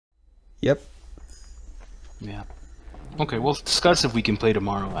Yep. Yeah. Okay, we'll discuss if we can play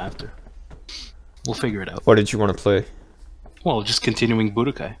tomorrow after. We'll figure it out. What did you want to play? Well, just continuing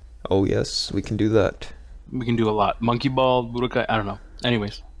Budokai. Oh yes, we can do that. We can do a lot. Monkey Ball, Budokai, I don't know.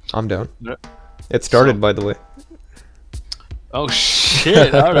 Anyways. I'm down. It started, So- by the way. Oh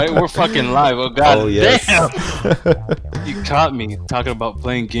shit, alright, we're fucking live. Oh god Oh yes. damn! You caught me talking about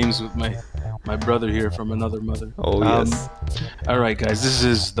playing games with my brother here from another mother. Oh yes. Alright guys, this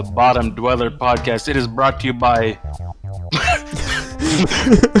is the Bottom Dweller Podcast. It is brought to you by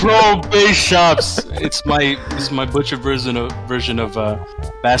Pro Base Shops. It's my butcher version of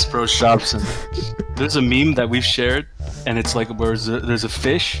Bass Pro Shops, and there's a meme that we've shared, and it's like where there's a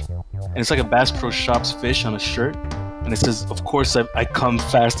fish, and it's like a Bass Pro Shops fish on a shirt, and it says, "Of course I come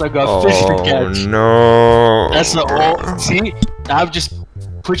fast. I got fish to catch." No. That's the all. See, I've just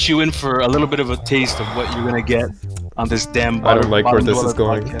put you in for a little bit of a taste of what you're gonna get on this damn. I don't like where Bottom this is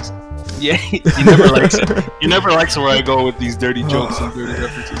Dweller going. Podcast. Yeah, he never likes it. He never likes where I go with these dirty jokes and dirty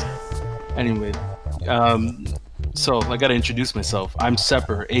references. Anyway, so I gotta introduce myself. I'm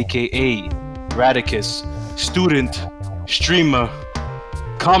Sepper, aka Radicus, student, streamer,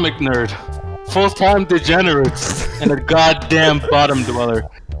 comic nerd, full-time degenerate, and a goddamn bottom dweller.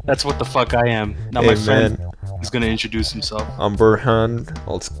 That's what the fuck I am. Now my friend is gonna introduce himself. I'm Burhan.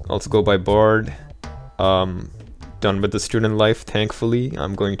 Also go by Bard. Done with the student life, thankfully.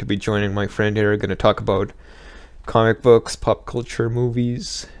 I'm going to be joining my friend here. Going to talk about comic books, pop culture,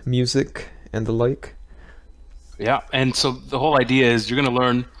 movies, music, and the like. Yeah, and so the whole idea is you're gonna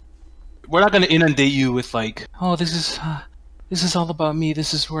learn. We're not gonna inundate you with like, oh, this is all about me.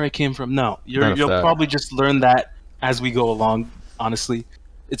 This is where I came from. No, you'll probably just learn that as we go along. Honestly,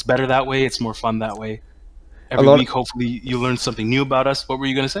 it's better that way. It's more fun that way. Every week, hopefully, you learn something new about us. What were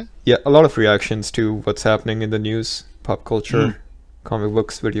you gonna say? Yeah, a lot of reactions to what's happening in the news, pop culture, comic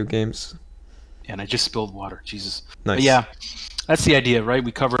books, video games. And I just spilled water. Jesus. Nice. But yeah, that's the idea, right?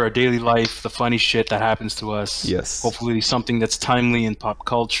 We cover our daily life, the funny shit that happens to us. Yes. Hopefully, something that's timely in pop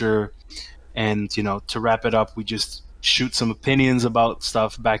culture. And to wrap it up, we just shoot some opinions about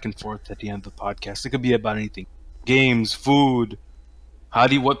stuff back and forth at the end of the podcast. It could be about anything: games, food.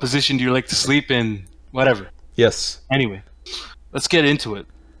 What position do you like to sleep in? Whatever. Yes. Anyway, let's get into it,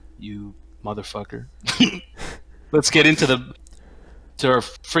 you motherfucker. Let's get into our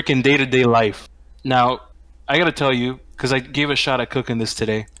freaking day-to-day life. Now, I gotta tell you, because I gave a shot at cooking this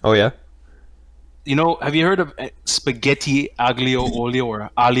today. Oh yeah? Have you heard of spaghetti aglio olio or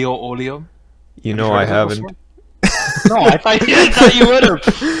alio olio? I haven't. No, I thought you would have.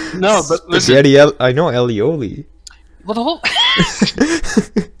 No, but listen. Spaghetti, I know alioli. Well, the whole...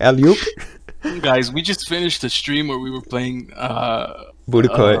 Alley-oop? Guys, we just finished a stream where we were playing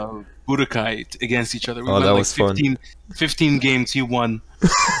Budokai. against each other. We that was 15 games. You won.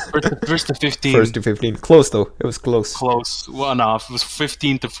 First to 15. First to 15. Close though. It was close. Close. One off. It was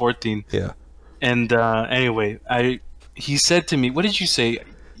 15 to 14. Yeah. And anyway, he said to me, what did you say?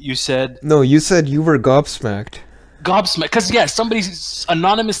 You said... No, you said you were gobsmacked. Gobsmacked. Because, yeah, somebody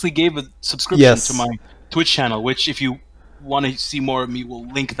anonymously gave a subscription to my Twitch channel, which if you want to see more of me, we'll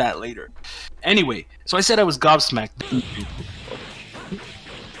link that later. Anyway, so I said I was gobsmacked.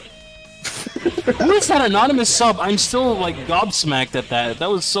 Who is that anonymous sub? I'm still like gobsmacked at that. That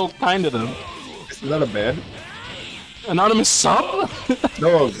was so kind of them. Is that a band? Anonymous sub?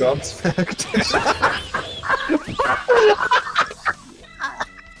 No, gobsmacked.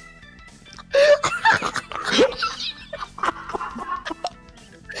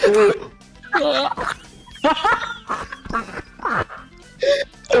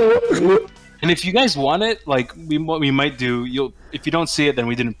 And if you guys want it, like what we might do, if you don't see it, then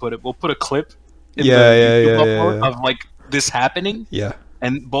we didn't put it. We'll put a clip in the YouTube upload of like this happening. Yeah.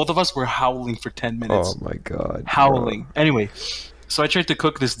 And both of us were howling for 10 minutes. Oh my god. Howling. Bro. Anyway, so I tried to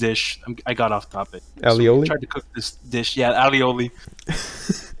cook this dish. I got off topic. Alioli? So I tried to cook this dish. Yeah, alioli.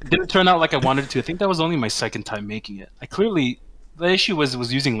 It didn't turn out like I wanted it to. I think that was only my second time making it. The issue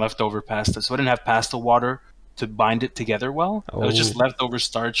was using leftover pasta, so I didn't have pasta water to bind it together well. It was just leftover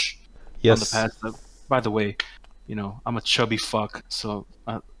starch on the pasta. By the way, I'm a chubby fuck, so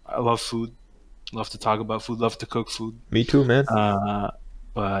I love food. Love to talk about food. Love to cook food. Me too, man.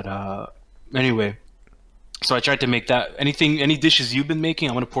 But anyway, so I tried to make that. Any dishes you've been making?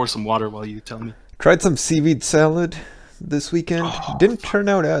 I'm gonna pour some water while you tell me. Tried some seaweed salad this weekend. Didn't turn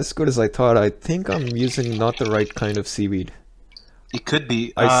out as good as I thought. I think I'm using not the right kind of seaweed. It could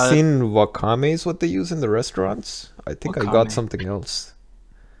be. I've seen wakame is what they use in the restaurants. I think I got something else.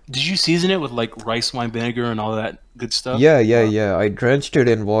 Did you season it with like rice wine vinegar and all that good stuff? Yeah. I drenched it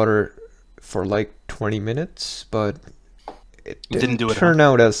in water for like 20 minutes, but it didn't do it, turn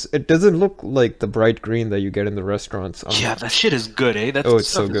out as it doesn't look like the bright green that you get in the restaurants. Yeah, that shit is good, eh? That Oh, it's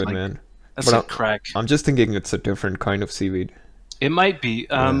stuff so is good, like, man. That's But like crack. I'm just thinking it's a different kind of seaweed. It might be.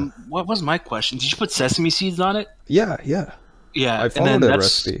 What was my question? Did you put sesame seeds on it? Yeah, yeah. Yeah, I and followed then that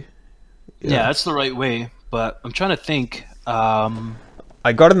that's recipe. yeah, that's the right way. But I'm trying to think.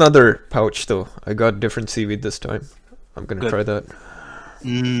 I got another pouch though. I got different seaweed this time. I'm gonna Good. try that.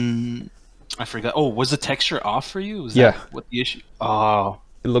 I forgot. Oh, was the texture off for you? Was Yeah. that what the issue? Oh,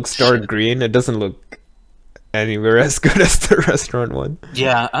 It looks dark green. It doesn't look anywhere as good as the restaurant one.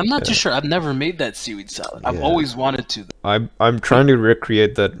 yeah. I'm not too sure. I've never made that seaweed salad. I've Yeah. always wanted to. I'm trying to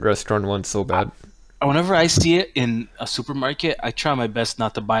recreate that restaurant one so bad. Whenever I see it in a supermarket, I try my best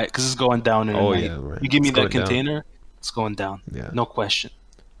not to buy it because it's going down in a Oh, night. yeah, right. You give me It's that going down. container, it's going down. Yeah. No question.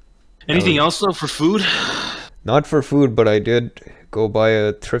 Anything else though for food? Not for food, but I did go by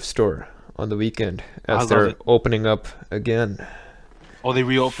a thrift store on the weekend I as love they're it. opening up again. Oh, they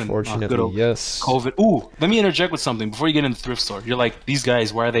reopened. Fortunately, Good old yes. COVID. Ooh, let me interject with something before you get in the thrift store. You're like, these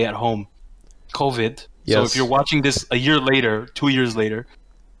guys, why are they at home? COVID. So Yes. if you're watching this a year later, 2 years later,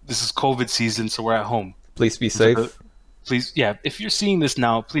 this is COVID season, so we're at home. Please be safe. Please, yeah. If you're seeing this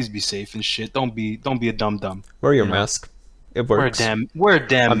now, please be safe and shit. Don't be a dum dum. Wear your You know. mask. It works. Wear a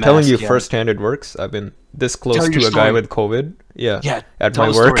damn. I'm mask, telling you yeah. firsthand, it works. I've been this close Tell to your a guy story. with COVID. Yeah. Yeah, At tell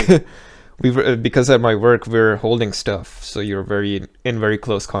my a work, story. because at my work we're holding stuff, so you're in very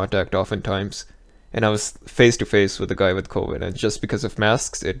close contact oftentimes. And I was face to face with a guy with COVID, and just because of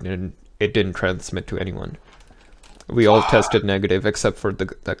masks, it didn't transmit to anyone. We all tested negative except for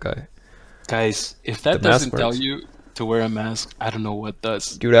that guy. Guys, if that The mask doesn't tell works. you to wear a mask, I don't know what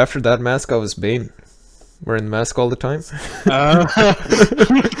does. Dude, after that mask, I was Bane. Wearing the mask all the time.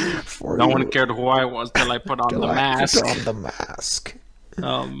 No one cared who I was till I put on the mask. Put on the mask.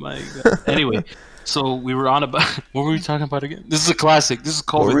 Oh my god. Anyway, so we were on about what were we talking about again? This is a classic. This is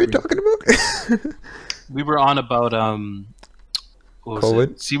COVID. What were we green. talking about? We were on about what was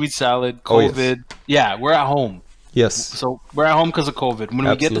COVID? it? Seaweed salad, Oh, yes. COVID. Yeah, we're at home. Yes. So we're at home because of COVID. When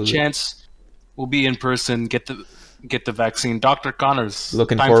we get the Absolutely. chance, we'll be in person. Get the vaccine. Dr. Connors.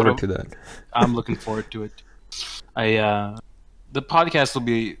 Looking time for forward the- to that. I'm looking forward to it. The podcast will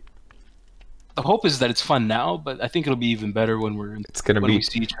be. The hope is that it's fun now, but I think it'll be even better when It's gonna when be we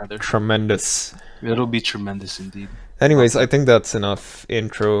see each other. tremendous. It'll be tremendous indeed. Anyways, I think that's enough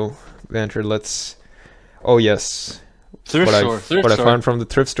intro banter. Let's. Oh yes. Thrift store. What I found from the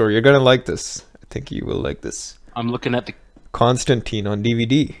thrift store. You're gonna like this. I think you will like this. I'm looking at the Constantine on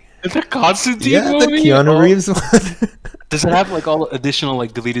DVD. Constantine Yeah, movie. the Keanu Oh. Reeves one. Does it have like all additional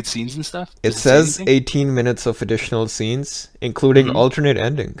like deleted scenes and stuff? It Does say says anything? 18 minutes of additional scenes, including Mhm. alternate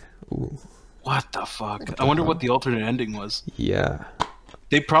ending. Ooh, What the fuck? I wonder what the alternate ending was. yeah.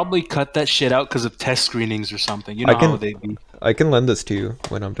 They probably cut that shit out because of test screenings or something. You I know can- how they be. I can lend this to you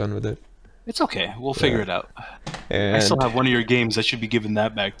when I'm done with it. It's okay. We'll figure it out. And I still have one of your games. I should be giving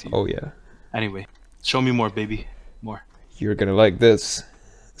that back to you. oh yeah, Anyway, show me more, baby. More. you're gonna like this.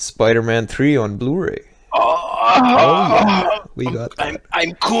 Spider-Man 3 on Blu-ray. Oh, yeah, we got that.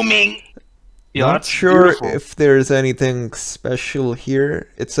 I'm coming. Yeah, Not that's sure beautiful. if there's anything special here.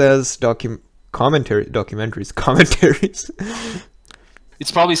 It says commentaries.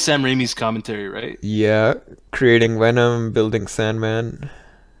 It's probably Sam Raimi's commentary, right? Yeah, creating Venom, building Sandman.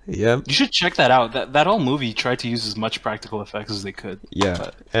 Yep. You should check that out. That whole movie tried to use as much practical effects as they could. Yeah,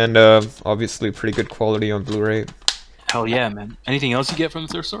 But and obviously pretty good quality on Blu-ray. hell yeah, man. Anything else you get from the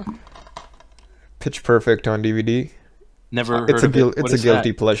thrift store? Pitch Perfect on DVD. Never heard It's a of it. What it's a is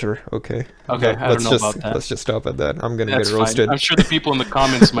guilty that? pleasure. Okay. Okay, I don't let's know just about that. let's just stop at that. I'm gonna That's get roasted. fine. I'm sure the people in the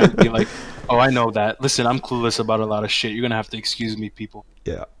comments might be like, "Oh, I know that." Listen, I'm clueless about a lot of shit. You're gonna have to excuse me, people.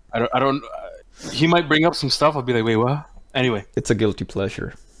 Yeah, I don't. He might bring up some stuff. I'll be like, "Wait, what?" Anyway, it's a guilty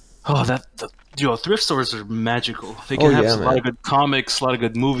pleasure. oh, yo, thrift stores are magical. They can Oh, have yeah, a lot man. of good comics, a lot of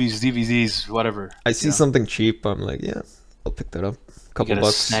good movies, DVDs, whatever. I see you know. something cheap. I'm like, yeah, I'll pick that up. You Couple gotta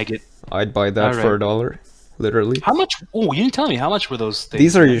bucks. snag it. I'd buy that Alright. for $1, literally. How much? Oh, you didn't tell me how much were those things?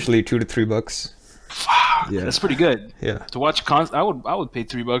 These are usually $2 to $3. Fuck, Yeah. that's pretty good. Yeah, To watch I would pay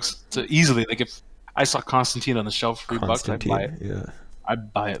 $3 to easily, like, if I saw Constantine on the shelf for $3, I'd Constantine. buy it. Yeah,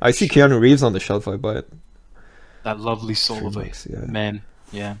 I'd buy it. I for see sure. Keanu Reeves on the shelf. I buy it. That lovely soul of a $3, yeah. man.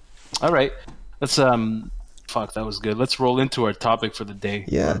 Yeah. All right. Let's fuck, that was good. Let's roll into our topic for the day.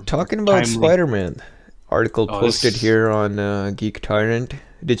 Yeah, talking about timely. Spider-Man. Article Oh, posted this- here on Geek Tyrant.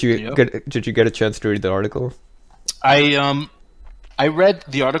 Did you Yep. Did you get a chance to read the article? I read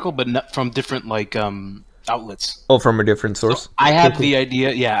the article, but not from different like outlets. Oh, from a different source. I have Cool, the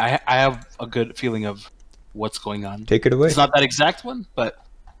idea. Yeah, I have a good feeling of what's going on. Take it away. It's not that exact one, but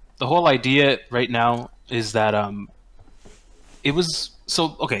the whole idea right now is that it was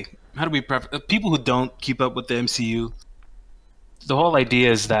so okay. How do we people who don't keep up with the MCU? The whole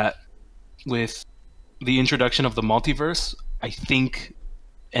idea is that with the introduction of the multiverse, I think,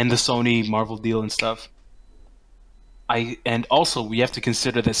 and the Sony Marvel deal and stuff, and also we have to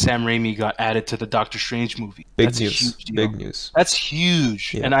consider that Sam Raimi got added to the Doctor Strange movie. Big news. Big news. That's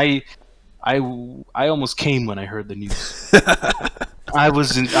huge, Yeah. and I almost came when I heard the news. I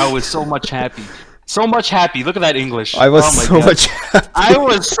was so much happy. So much happy. Look at that English. I was Oh my so God. much happy. I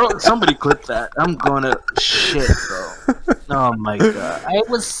was so. Somebody clip that. I'm gonna shit, bro. Oh my God. I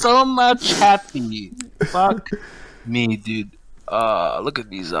was so much happy. Fuck me, dude. Look at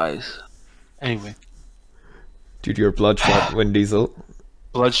these eyes. Anyway, Dude, you're Bloodshot, Vin Diesel.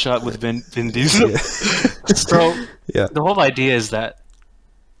 Bloodshot with Vin Diesel. Yeah. So Yeah. the whole idea is that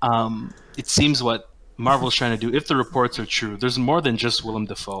it seems what Marvel's trying to do, if the reports are true, there's more than just Willem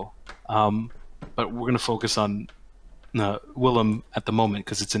Dafoe. But we're going to focus on Willem at the moment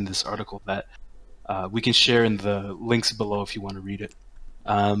because it's in this article that we can share in the links below if you want to read it.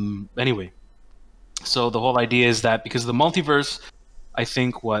 Anyway, so the whole idea is that because of the multiverse, I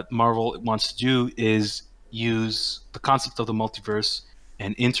think what Marvel wants to do is use the concept of the multiverse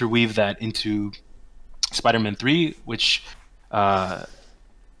and interweave that into Spider-Man 3, which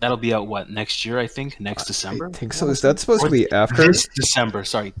that'll be out next year, I think, next December. I think so. Is that supposed to be after? This December,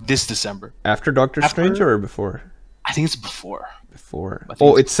 sorry, this December. After Doctor Strange or before? I think it's before. Before. I think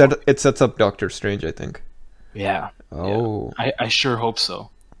Oh, it's it sets up Doctor Strange, I think. Yeah. Oh. Yeah. I sure hope so.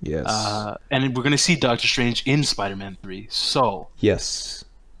 Yes. And we're gonna see Doctor Strange in Spider-Man 3. So Yes.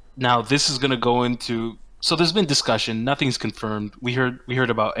 now this is gonna go into. So there's been discussion. Nothing's confirmed. We heard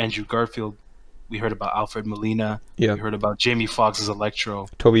about Andrew Garfield. We heard about Alfred Molina. Yeah. We heard about Jamie Foxx as Electro.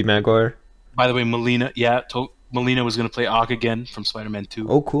 Tobey Maguire. By the way, Molina. Yeah, Molina was gonna play Ock again from Spider-Man 2.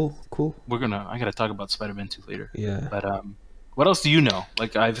 Oh, cool. Cool. I gotta talk about Spider-Man 2 later. Yeah. But what else do you know?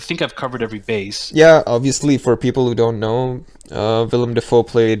 Like I think I've covered every base. Yeah, obviously, for people who don't know, Willem Dafoe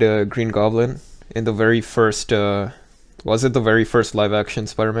played Green Goblin in the very first. Was it the very first live-action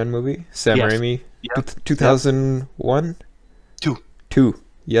Spider-Man movie? Sam Yes. Raimi. Yep. 2001. 2.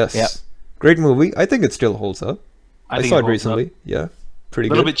 Yes. Yep. Great movie. I think it still holds up. I think saw it holds recently. up. Yeah. Pretty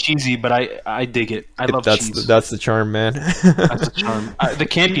A little good. bit cheesy, but I dig it. I love that's cheese. that's the charm, man. That's the charm. The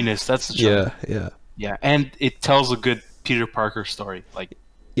campiness. That's the charm. Yeah. Yeah, and it tells a good Peter Parker story. Like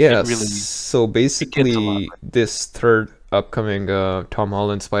Yeah, really- so a lot, basically, this third upcoming Tom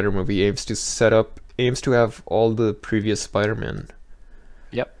Holland Spider movie aims to have all the previous Spider-Man.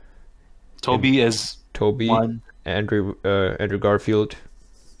 Yep. Toby as Tobey, one. Andrew Garfield.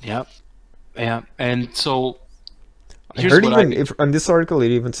 Yep. Yeah, and so I here's heard what even if on this article it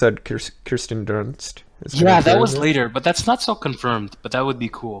even said Kirsten Dunst. is gonna yeah, that play was her. later, but that's not so confirmed. But that would be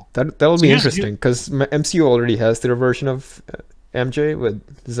cool. That'll So be here's- interesting because MCU already has their version of MJ with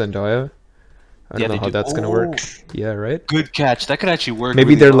Zendaya. I don't Yeah, know they how do. that's gonna work. Oh. Yeah, right. Good catch. That could actually work. Maybe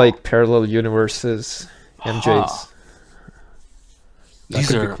really they're well. like parallel universes. MJ's. Huh. That These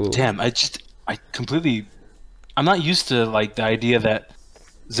could be are cool. damn. I'm not used to like the idea that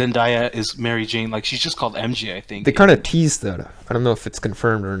Zendaya is Mary Jane. Like she's just called MJ. I think They kind of teased that. I don't know if it's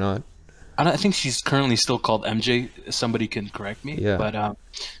confirmed or not. I think she's currently still called MJ. Somebody can correct me. Yeah. But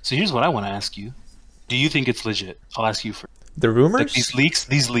so here's what I want to ask you: do you think it's legit? I'll ask you first. The Like rumors? these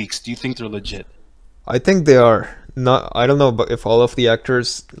leaks. Do you think they're legit? I think they are. Not. I don't know but if all of the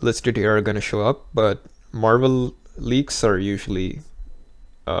actors listed here are gonna show up, but Marvel leaks are usually,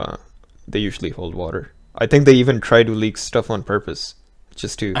 they usually hold water. I think they even try to leak stuff on purpose,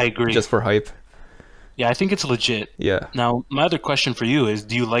 I agree. just for hype. Yeah, I think it's legit. Yeah. Now, my other question for you is: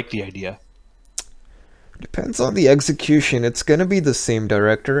 do you like the idea? Depends on the execution. It's gonna be the same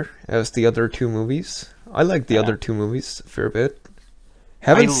director as the other two movies. I like the Yeah. other two movies a fair bit.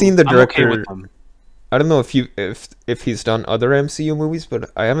 Haven't seen the I'm director. okay with them. I don't know if he's done other MCU movies,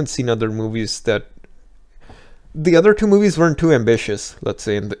 but I haven't seen other movies that. The other two movies weren't too ambitious, let's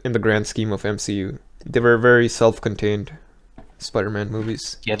say, in the grand scheme of MCU. They were very self-contained Spider-Man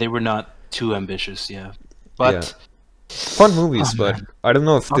movies. Yeah, they were not too ambitious. Yeah, but Fun movies, Oh, but man. I don't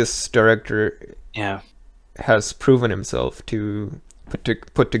know if this director yeah, has proven himself to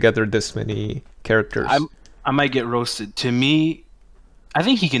put together this many characters. I might get roasted. To me, I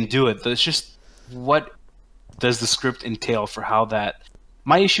think he can do it. It's just what does the script entail for how that.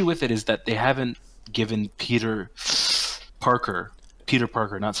 My issue with it is that they haven't given Peter Parker,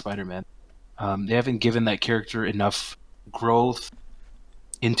 not Spider-Man. They haven't given that character enough growth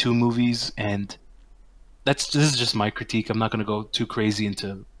in two movies, and this is just my critique. I'm not going to go too crazy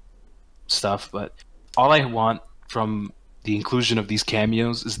into stuff, but all I want from the inclusion of these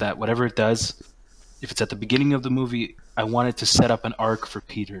cameos is that whatever it does, if it's at the beginning of the movie, I want it to set up an arc for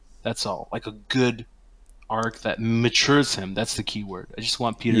Peter. That's all. Like a good arc that matures him. That's the key word. I just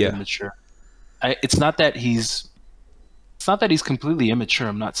want Peter to mature. It's not that he's completely immature.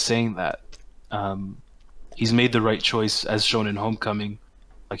 I'm not saying that. He's made the right choice as shown in Homecoming.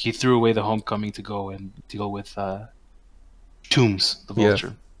 Like he threw away the Homecoming to go and deal with Toombs, the Vulture.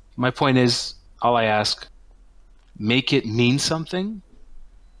 Yeah. My point is, all I ask, make it mean something,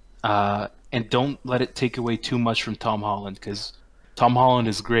 and don't let it take away too much from Tom Holland, because Tom Holland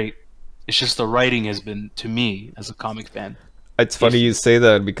is great. It's just the writing has been, to me, as a comic fan. It's funny you say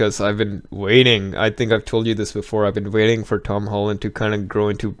that, because I've been waiting. I think I've told you this before. I've been waiting for Tom Holland to kind of grow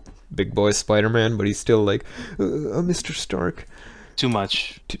into big boy Spider-Man, but he's still like, Mr. Stark. Too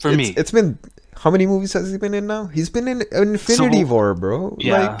much for me. It's been, how many movies has he been in now? He's been in Infinity War, bro.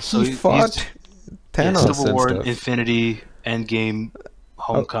 Yeah, like, he fought Thanos and Civil War, stuff. Infinity, Endgame,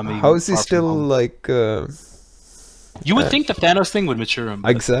 Homecoming. How is he still like? You would think the Thanos thing would mature him.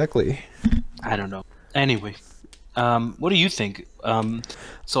 Exactly. I don't know. Anyway, what do you think?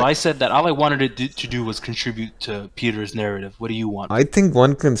 So I said that all I wanted to do was contribute to Peter's narrative. What do you want? I think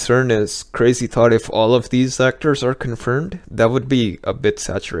one concern is, crazy thought, if all of these actors are confirmed, that would be a bit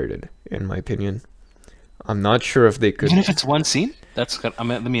saturated, in my opinion. I'm not sure if they could. Even if it's one scene,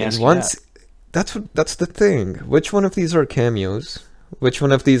 let me ask you that. That's the thing. Which one of these are cameos? Which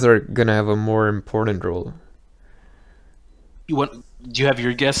one of these are gonna have a more important role? Do you have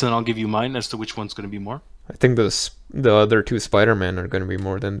your guess, and I'll give you mine as to which one's going to be more? I think the other two Spider-Man are going to be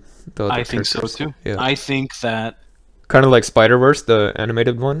more than the other characters. I think so too. Yeah. I think that... kind of like Spider-Verse, the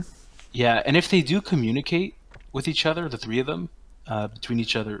animated one? Yeah, and if they do communicate with each other, the three of them, between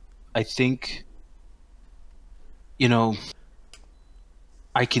each other, I think, I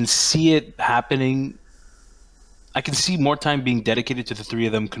can see it happening. I can see more time being dedicated to the three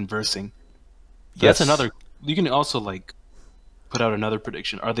of them conversing. Yes. That's another... You can also, put out another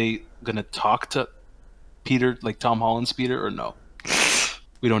prediction. Are they going to talk to Peter, like Tom Holland's Peter, or no?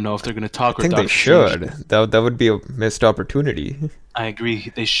 We don't know if they're going to talk. I think they should. That would be a missed opportunity. I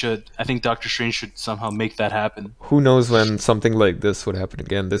agree. They should. I think Doctor Strange should somehow make that happen. Who knows when something like this would happen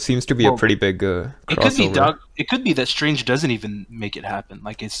again? This seems to be a pretty big crossover. It could be that Strange doesn't even make it happen.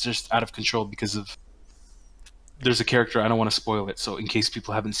 Like, it's just out of control because of... There's a character, I don't want to spoil it, so in case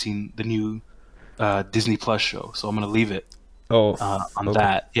people haven't seen the new Disney Plus show, so I'm going to leave it. On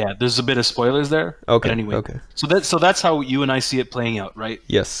that. Yeah, there's a bit of spoilers there. Okay. But anyway. Okay. So that's how you and I see it playing out, right?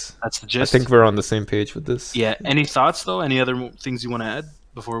 Yes. That's the gist. I think we're on the same page with this. Yeah. Any thoughts though? Any other things you want to add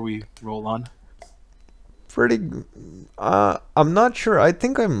before we roll on? I'm not sure. I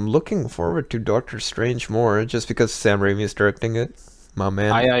think I'm looking forward to Doctor Strange more, just because Sam Raimi is directing it. My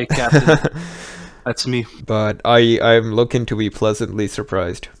man. Aye, Captain. That's me. But I'm looking to be pleasantly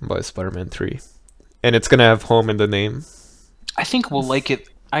surprised by Spider-Man 3. And it's gonna have home in the name. I think we'll like it.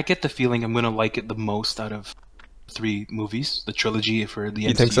 I get the feeling I'm going to like it the most out of 3 movies, the trilogy for the MCU.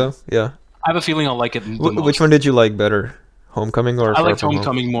 You think so? Yeah. I have a feeling I'll like it the most. Which one did you like better? Homecoming or Far From Home? I liked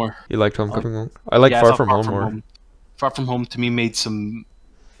Homecoming more. You liked Homecoming more? I like Far From Home more. Far From Home to me made some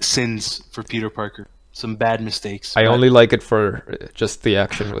sins for Peter Parker. Some bad mistakes. I only like it for just the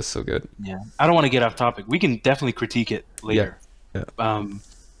action was so good. Yeah. I don't want to get off topic. We can definitely critique it later. Yeah.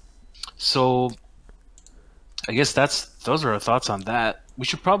 So... I guess those are our thoughts on that. We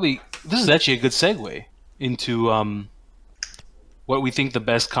should probably... This is actually a good segue into what we think the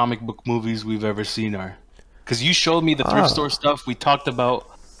best comic book movies we've ever seen are. Because you showed me the thrift store stuff. We talked about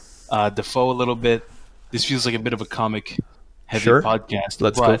Defoe a little bit. This feels like a bit of a comic-heavy podcast.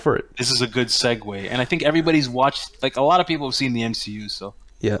 Let's go for it. This is a good segue. And I think everybody's watched... Like, a lot of people have seen the MCU, so...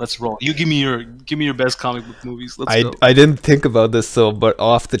 Yeah. Let's roll. You give me your best comic book movies. Let's go. I didn't think about this, but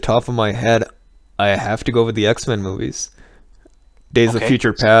off the top of my head... I have to go with the X-Men movies. Days of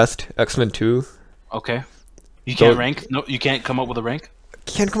Future Past, X-Men 2. Okay. You can't rank? No, you can't come up with a rank?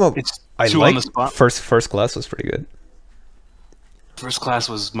 Can't come up. It's two on the spot. First Class was pretty good. First Class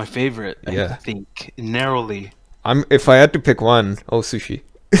was my favorite, I think. Narrowly. If I had to pick one, Sushi.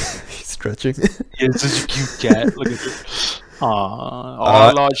 She's stretching. Yeah, it's such a cute cat. Look at her.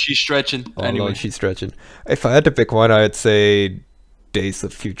 Oh, Lord, she's stretching. Oh, anyway. Lord, she's stretching. If I had to pick one, I'd say Days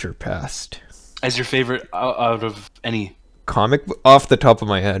of Future Past. As your favorite out of any comic off the top of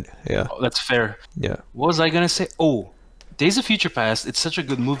my head? Yeah. Oh, that's fair. Yeah. What was I gonna say? Oh, Days of Future Past. It's such a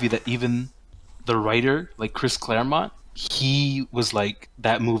good movie that even the writer, like Chris Claremont, he was like,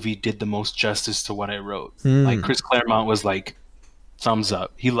 that movie did the most justice to what I wrote. Like Chris Claremont was like, thumbs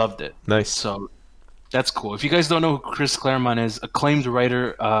up. He loved it. Nice. So that's cool. If you guys don't know who Chris Claremont is, acclaimed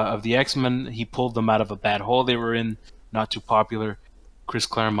writer of the X-Men. He pulled them out of a bad hole they were in, not too popular. Chris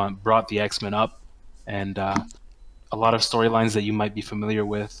Claremont brought the X-Men up, and a lot of storylines that you might be familiar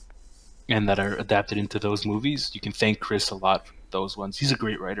with and that are adapted into those movies. You can thank Chris a lot for those ones. He's a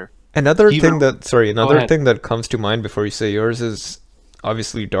great writer. Another Even- another ahead. thing that comes to mind before you say yours is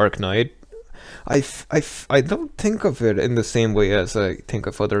obviously Dark Knight. I don't think of it in the same way as I think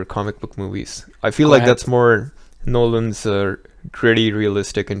of other comic book movies. I feel Go like ahead. that's more Nolan's gritty,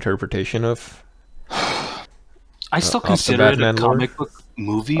 realistic interpretation of. I still of the consider it a Batman lore. comic book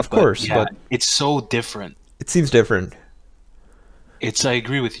movie, Of course, yeah, but- it's so different. It seems different. I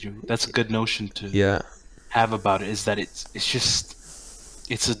agree with you. That's a good notion to Yeah, have about it. Is that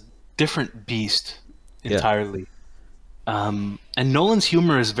it's a different beast Yeah. entirely. And Nolan's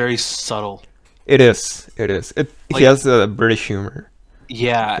humor is very subtle. it is. It is. He Like- has a British humor.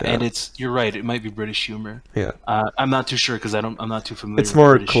 Yeah, Yeah. and you're right. It might be British humor. Yeah, I'm not too sure because I'm not too familiar. it's with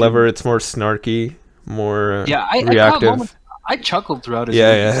more British clever. humor. It's more snarky. More Yeah, I caught reactive. moments. I chuckled throughout his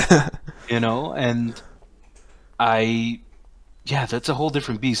Yeah, movies, yeah. you know, and that's a whole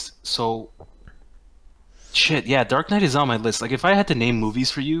different beast. So, shit, yeah, Dark Knight is on my list. Like, if I had to name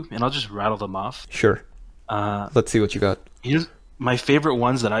movies for you, and I'll just rattle them off. Sure. Let's see what you got. Here's my favorite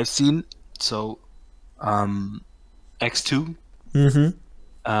ones that I've seen. So, X2,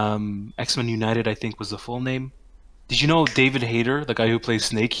 Mm-hmm. X-Men United, I think was the full name. Did you know David Hayter, the guy who plays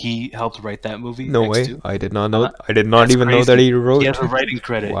Snake, he helped write that movie? No X2? way. I did not know. I did not That's even know crazy. that he wrote. He has a writing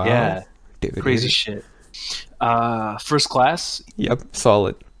credit. Wow. Yeah, David crazy Hayter. shit. First Class, Yep,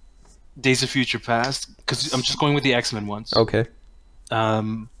 solid. Days of Future Past, because I'm just going with the X-Men ones. Okay.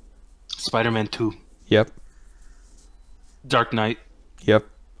 Spider-Man 2, Yep. Dark Knight, Yep.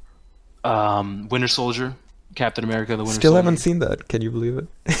 Winter Soldier, Captain America: The Winter Still Soldier. haven't seen that. Can you believe it?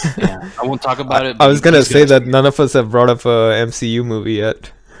 Yeah, I won't talk about it. I was gonna please say watch that it. none of us have brought up a MCU movie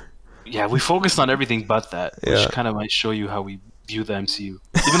yet. Yeah, we focused on everything but that, Yeah. which kind of might show you how we view the MCU.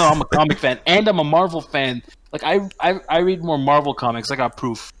 Even though I'm a comic fan and I'm a Marvel fan, like I read more Marvel comics. I got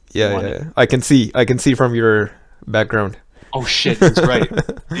proof. Yeah, Want yeah, it. yeah. I can see from your background. Oh shit, he's right.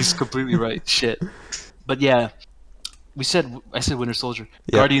 He's completely right. Shit. But yeah, I said Winter Soldier.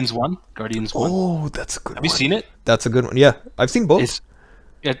 Yeah. Guardians 1. Guardians 1. Oh, that's a good Have one. you seen it? That's a good one. Yeah, I've seen both. It's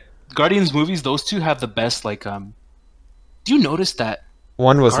yeah, Guardians movies, those two have the best do you notice that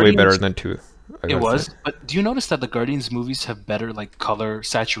One was way Guardians- better than two. I it gotta was, say. but do you notice that the Guardians movies have better like color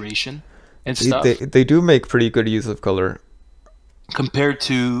saturation and They, stuff they do make pretty good use of color. compared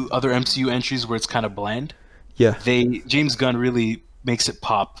to other MCU entries where it's kind of bland? Yeah. James Gunn really makes it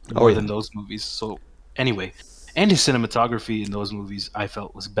pop Oh, more yeah. than those movies. So anyway, and his cinematography in those movies I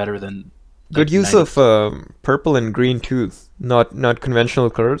felt was better than Good the use 90s. of purple and green too. Not conventional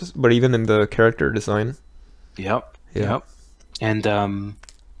colors, but even in the character design. Yep. Yeah. Yep. And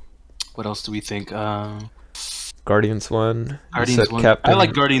what else do we think? Guardians 1. you Guardians said 1. Captain I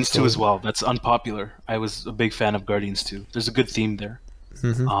like Guardians 2 as Soldier. well. That's unpopular. I was a big fan of Guardians 2. There's a good theme there.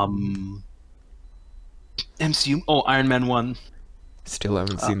 Mhm. MCU. Oh, Iron Man 1. Still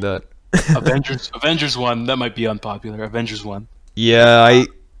haven't seen that. Avengers 1. That might be unpopular. Avengers 1. Yeah, I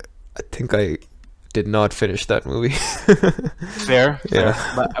think I did not finish that movie. Fair.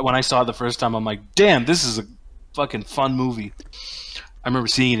 Yeah. But when I saw it the first time, I'm like, damn, this is a fucking fun movie. I remember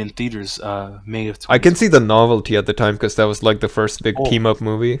seeing it in theaters May of 20. I can see the novelty at the time because that was like the first big Oh. team up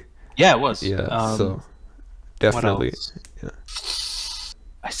movie. Yeah, it was. Yeah, so what definitely. else? Yeah.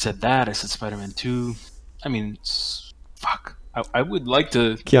 I said that. I said Spider-Man 2. I mean, fuck. I would like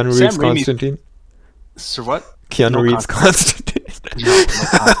to. Keanu Sam Reeves Raimi- Constantine. Sir, what? Keanu No Reeves Constantine.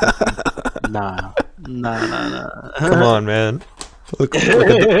 No, nah. Come on, man. Look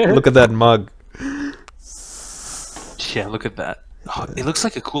at that mug. Yeah, look at that. Oh, it looks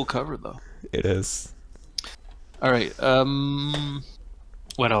like a cool cover, though. It is. All right.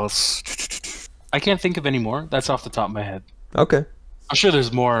 What else? I can't think of any more. That's off the top of my head. Okay. I'm sure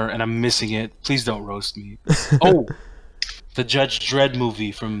there's more, and I'm missing it. Please don't roast me. Oh, the Judge Dredd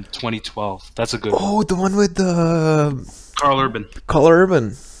movie from 2012. That's a good one. Oh, the one with the Carl Urban. Carl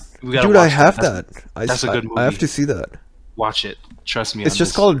Urban. We gotta Dude, I watch have That's- that. that's a good I have movie. to see that. Watch it. Trust me. It's on just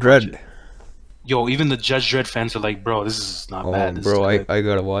this. called Watch Dread. it. Yo, even the Judge Dredd fans are like, bro, this is not Oh, bad. This is bro, good." I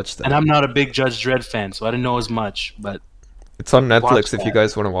gotta watch that. And I'm not a big Judge Dredd fan, so I didn't know as much. But It's on Netflix Watch if you that.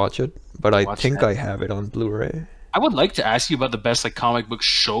 guys want to watch it. But I Watch think that. I have it on Blu-ray. I would like to ask you about the best like comic book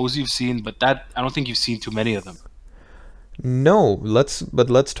shows you've seen, but I don't think you've seen too many of them. No, let's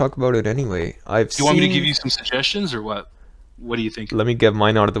talk about it anyway. I've Do you want me to give you some suggestions or what? What do you think? Let me get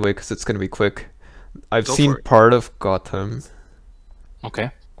mine out of the way because it's gonna be quick. I've Go seen for it. part of Gotham. Okay,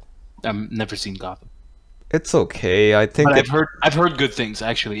 I've never seen Gotham, It's okay. I think but it, I've heard good things.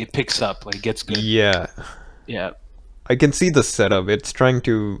 Actually, it picks up, like it gets good. yeah. Yeah, I can see the setup. It's trying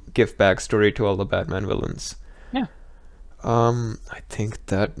to give backstory to all the Batman villains. Yeah. I think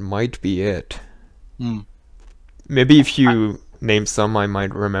that might be it. Mm. Maybe if you name some, I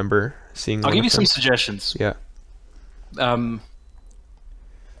might remember seeing. I'll give you some them. suggestions. Yeah.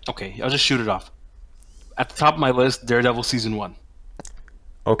 Okay, I'll just shoot it off. At the top of my list, Daredevil season 1.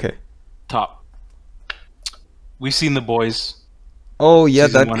 Okay. Top. We've seen The Boys. Oh yeah,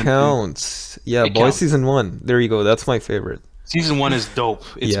 Season that 1 and 2. counts. Yeah, It Boys counts. season 1. There you go. That's my favorite. Season 1 is dope.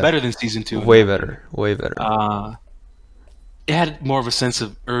 It's Yeah. better than season 2. Way better. Way better. It had more of a sense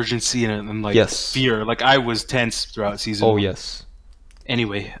of urgency and like Yes. fear. Like I was tense throughout season 1. Yes.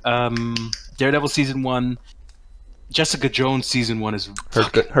 Anyway, Daredevil season 1, Jessica Jones season 1 is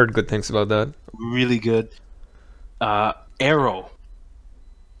Heard good things about that. really good. Arrow.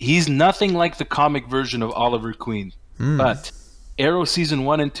 He's nothing like the comic version of Oliver Queen, but Arrow season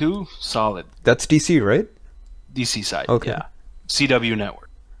 1 and 2, solid. That's DC, right? DC side, Okay. yeah. CW network.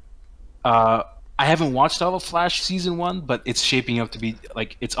 I haven't watched all of Flash season 1, but it's shaping up to be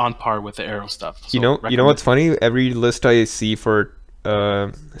like it's on par with the Arrow stuff. So You know recommend- what's funny? Every list I see for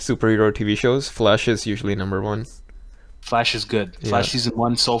superhero TV shows, Flash is usually number 1. Flash is good. Yeah. Flash season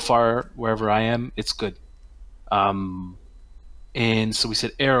 1 so far, wherever I am, it's good. And so we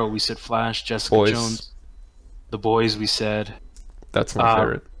said Arrow, we said Flash, Jessica Boys. Jones, The Boys. We said That's my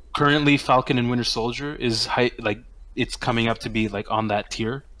favorite. currently Falcon and Winter Soldier is like it's coming up to be like on that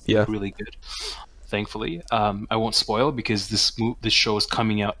tier. Yeah. Really good. Thankfully, I won't spoil because this show is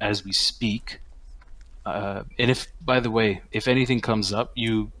coming out as we speak. And if, by the way, if anything comes up,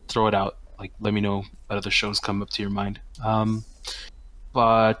 you throw it out. Like, let me know what other shows come up to your mind.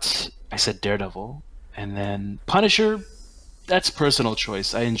 But I said Daredevil, and then Punisher. That's personal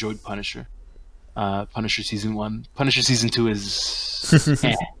choice. I enjoyed Punisher. Punisher season 1. Punisher season 2 is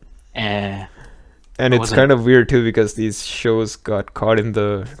And it it's wasn't- kind of weird too because these shows got caught in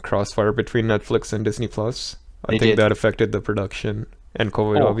the crossfire between Netflix and Disney Plus. I They think did. that affected the production and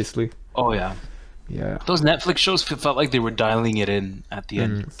COVID, Oh. obviously. Oh yeah. Yeah. Those Netflix shows felt like they were dialing it in at the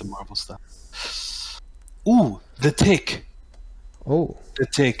end with the Marvel stuff. Ooh, The Tick. Oh. The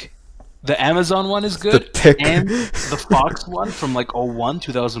Tick. The Amazon one is good. Tick. And the Fox one from like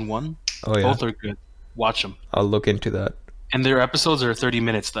 2001. Oh yeah. Both are good. Watch them. I'll look into that. And their episodes are 30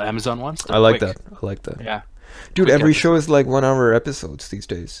 minutes. The Amazon ones. they're I like quick. that. I like that. Yeah. Dude, Quick every episodes. show is like 1 hour episodes these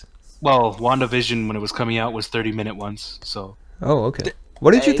days. Well, WandaVision when it was coming out was 30-minute ones. So Oh, okay.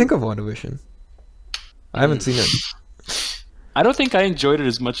 What did you think of WandaVision? I haven't seen it. I don't think I enjoyed it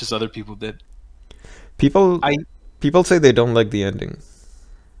as much as other people did. People I say they don't like the ending.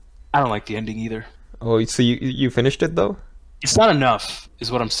 don't like the ending either. Oh, so you finished it though? It's not enough,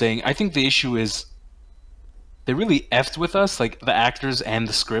 is what I'm saying. I think the issue is they really effed with us, like the actors and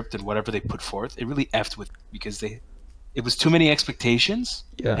the script and whatever they put forth. It really effed with because it was too many expectations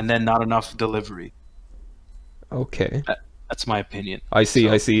Yeah. and then not enough delivery. Okay. That's my opinion. I see.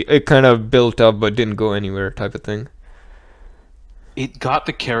 So- I see. It kind of built up but didn't go anywhere type of thing. It got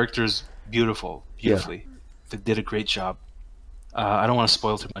the characters beautifully. They did a great job. I don't want to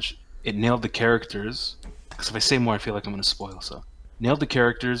spoil too much. It nailed the characters because if I say more, I feel like I'm going to spoil. So nailed the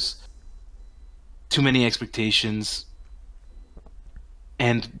characters. Too many expectations,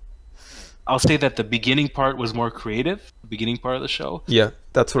 and I'll say that the beginning part was more creative. The beginning part of the show, Yeah,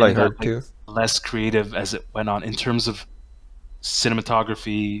 that's what I And got, heard like, too. less creative as it went on in terms of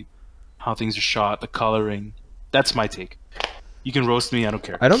cinematography, how things are shot, the coloring. That's my take. You can roast me, I don't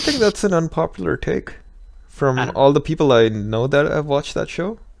care. I don't think that's an unpopular take from I don't- all the people I know that have watched that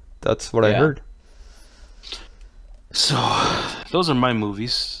show. That's what I Yeah. heard. So, those are my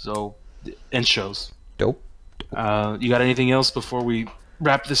movies. And shows. Dope. You got anything else before we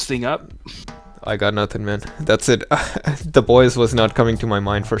wrap this thing up? I got nothing, man. That's it. The Boys was not coming to my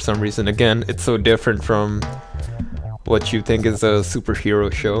mind for some reason. Again, it's so different from what you think is a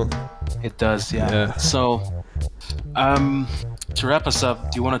superhero show. It does, yeah. Yeah. So, to wrap us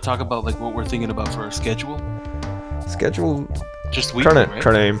up, do you want to talk about like what we're thinking about for our schedule? Schedule Just weekly, right?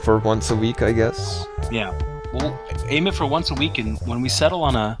 trying to aim for once a week, I guess. Yeah. We'll aim it for once a week, and when we settle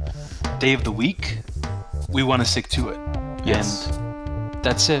on a day of the week, we want to stick to it. Yes. And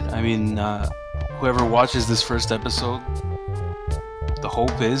that's it. I mean, whoever watches this first episode, the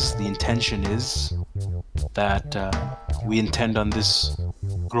hope is, the intention is that we intend on this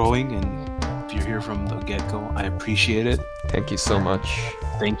growing, and if you're here from the get-go, I appreciate it. Thank you so much.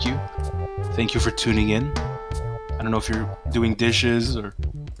 Thank you. Thank you for tuning in. I don't know if you're doing dishes or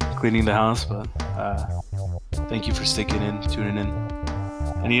cleaning the house, but thank you for sticking in, tuning in.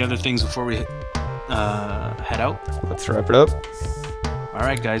 Any other things before we head out? Let's wrap it up. All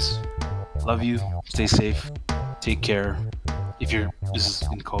right, guys. Love you. Stay safe. Take care. If you're this is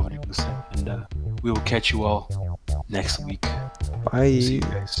in COVID, listen, and we will catch you all next week. Bye. See you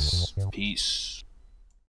guys. Peace.